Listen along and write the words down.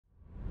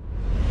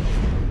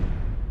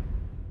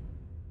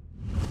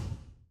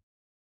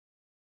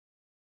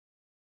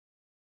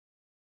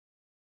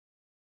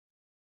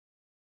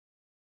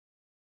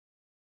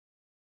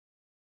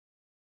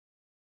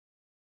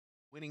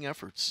winning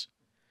efforts.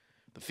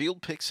 The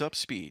field picks up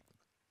speed.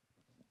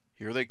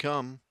 Here they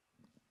come.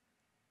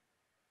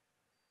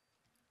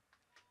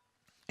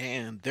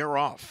 And they're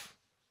off.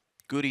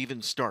 Good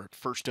even start.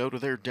 First out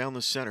of there down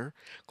the center.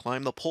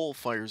 Climb the pole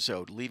fires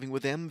out, leaving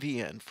with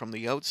MVN. From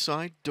the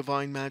outside,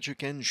 Divine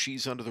Magic and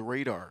She's Under the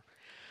Radar.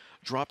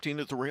 Dropped in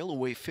at the rail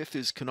away fifth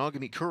is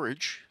Kanagami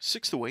Courage.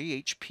 Sixth away,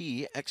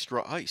 HP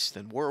Extra Ice.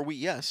 Then Where Are We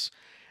Yes?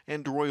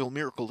 And Royal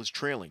Miracle is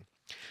trailing.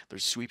 They're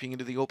sweeping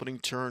into the opening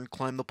turn,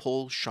 climb the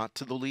pole, shot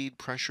to the lead,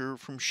 pressure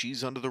from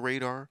She's Under the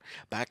Radar.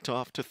 Backed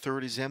off to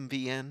third is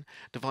MVN,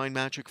 Divine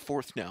Magic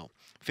fourth now.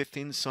 Fifth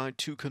inside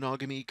to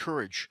Kanagami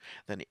Courage.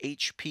 Then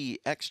HP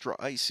Extra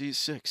Ice is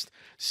sixth.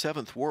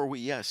 Seventh, Where Are We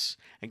Yes?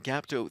 And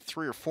gapped out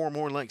 3 or 4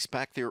 more lengths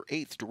back there,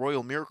 eighth to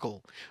Royal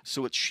Miracle.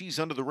 So it's She's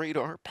Under the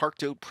Radar,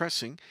 parked out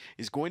pressing,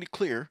 is going to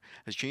clear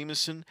as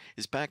Jameson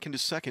is back into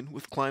second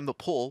with Climb the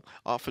Pole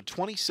off a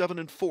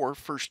 27-4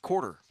 first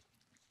quarter.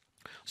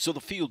 So the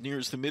field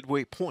nears the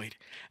midway point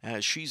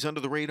as She's Under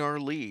the Radar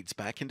leads.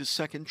 Back into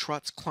second,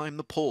 trots Climb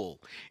the Pole.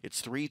 It's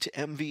 3 to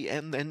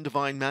MVN, then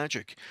Divine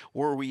Magic.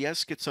 Where Are We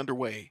Yes gets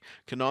underway.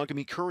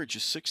 Kanagami Courage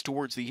is 6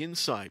 towards the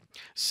inside.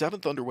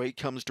 Seventh underway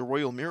comes to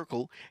Royal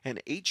Miracle,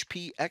 and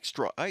HP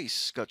Extra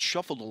Ice got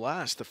shuffled to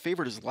last. The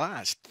favorite is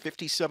last,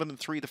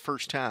 57-3 the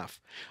first half.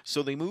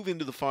 So they move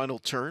into the final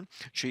turn,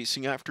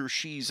 chasing after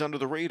She's Under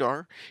the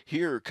Radar.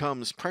 Here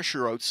comes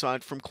pressure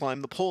outside from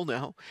Climb the Pole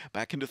now.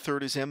 Back into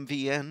third is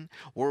MVN.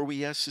 Where Are We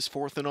Yes is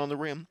fourth and on the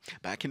rim.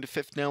 Back into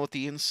fifth now at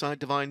the inside,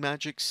 Divine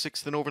Magic.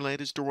 Sixth and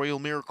overland is Royal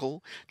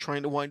Miracle.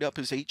 Trying to wind up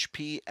is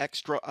HP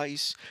Extra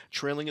Ice.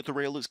 Trailing at the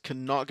rail is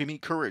Kanagami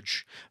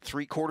Courage.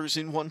 3 quarters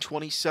in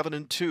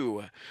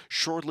 127-2.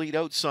 Short lead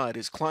outside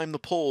as Climb the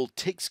Pole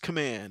takes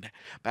command.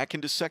 Back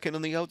into second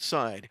on the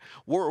outside.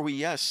 Where Are We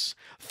Yes?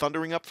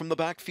 Thundering up from the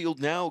backfield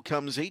now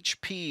comes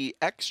HP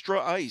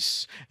Extra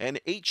Ice. And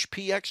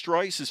HP Extra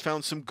Ice has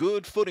found some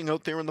good footing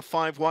out there in the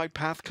 5-wide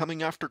path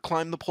coming after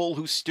Climb the Pole,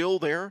 who's still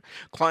there.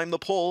 Climb the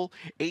Pole.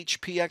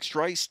 HP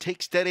Extra Ice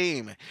takes dead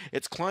aim.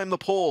 It's Climb the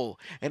Pole.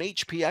 And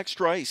HP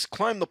Extra Ice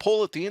Climb the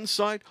Pole at the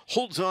inside.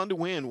 Holds on to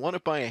win. Won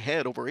it by a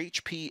head over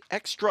HP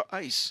Extra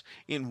Ice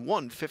in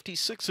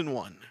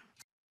 156-1.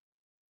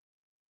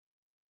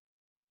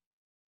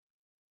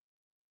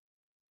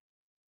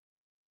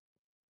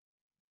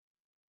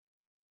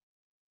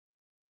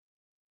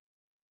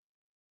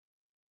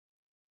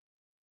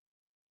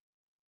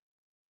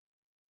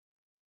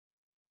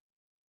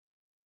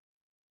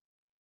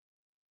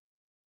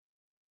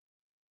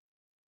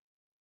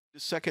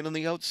 Second on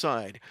the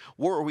outside.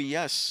 Where Are We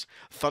Yes?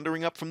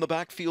 Thundering up from the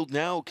backfield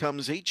now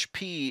comes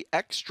HP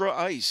Extra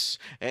Ice.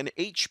 And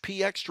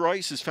HP Extra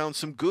Ice has found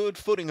some good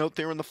footing out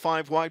there in the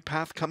 5-wide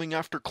path coming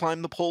after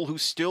Climb the Pole,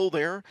 who's still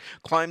there.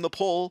 Climb the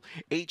Pole.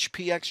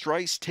 HP Extra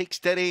Ice takes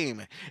dead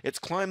aim. It's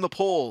Climb the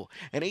Pole.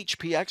 And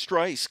HP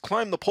Extra Ice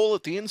Climb the Pole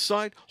at the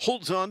inside.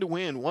 Holds on to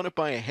win. Won it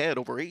by a head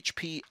over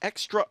HP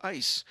Extra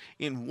Ice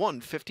in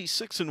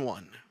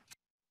 156-1.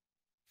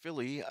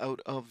 Filly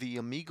out of the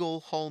Amigo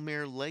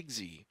Hallmare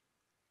Legsy.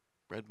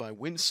 Bred by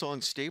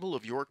Windsong Stable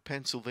of York,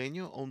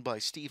 Pennsylvania, owned by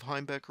Steve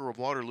Heimbecker of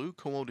Waterloo,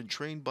 co-owned and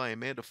trained by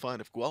Amanda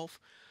Fine of Guelph.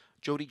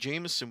 Jody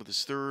Jameson with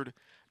his third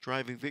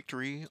driving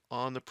victory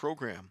on the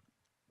program.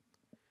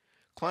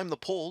 Climbed the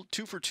pole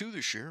 2 for 2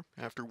 this year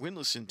after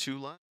winless in 2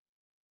 last.